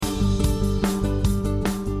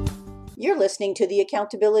You're listening to the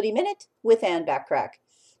Accountability Minute with Ann Backrack.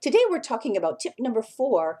 Today we're talking about tip number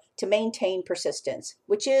 4 to maintain persistence,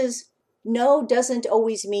 which is no doesn't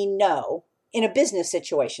always mean no, in a business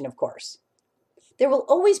situation, of course. There will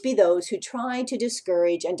always be those who try to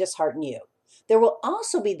discourage and dishearten you. There will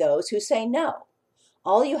also be those who say no.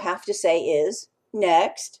 All you have to say is,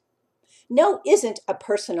 next. No isn't a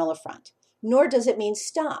personal affront, nor does it mean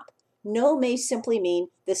stop. No may simply mean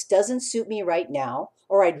this doesn't suit me right now,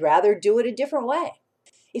 or I'd rather do it a different way.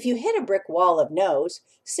 If you hit a brick wall of no's,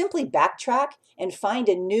 simply backtrack and find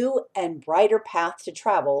a new and brighter path to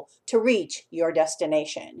travel to reach your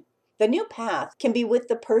destination. The new path can be with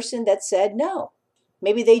the person that said no.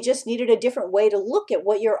 Maybe they just needed a different way to look at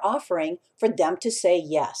what you're offering for them to say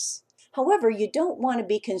yes. However, you don't want to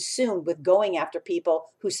be consumed with going after people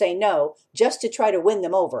who say no just to try to win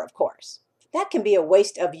them over, of course. That can be a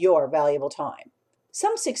waste of your valuable time.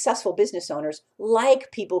 Some successful business owners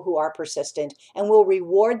like people who are persistent and will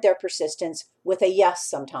reward their persistence with a yes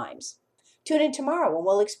sometimes. Tune in tomorrow when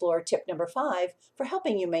we'll explore tip number 5 for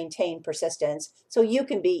helping you maintain persistence so you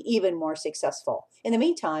can be even more successful. In the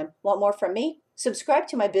meantime, want more from me? Subscribe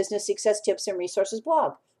to my business success tips and resources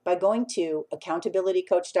blog by going to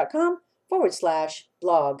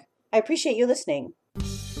accountabilitycoach.com/blog. I appreciate you listening.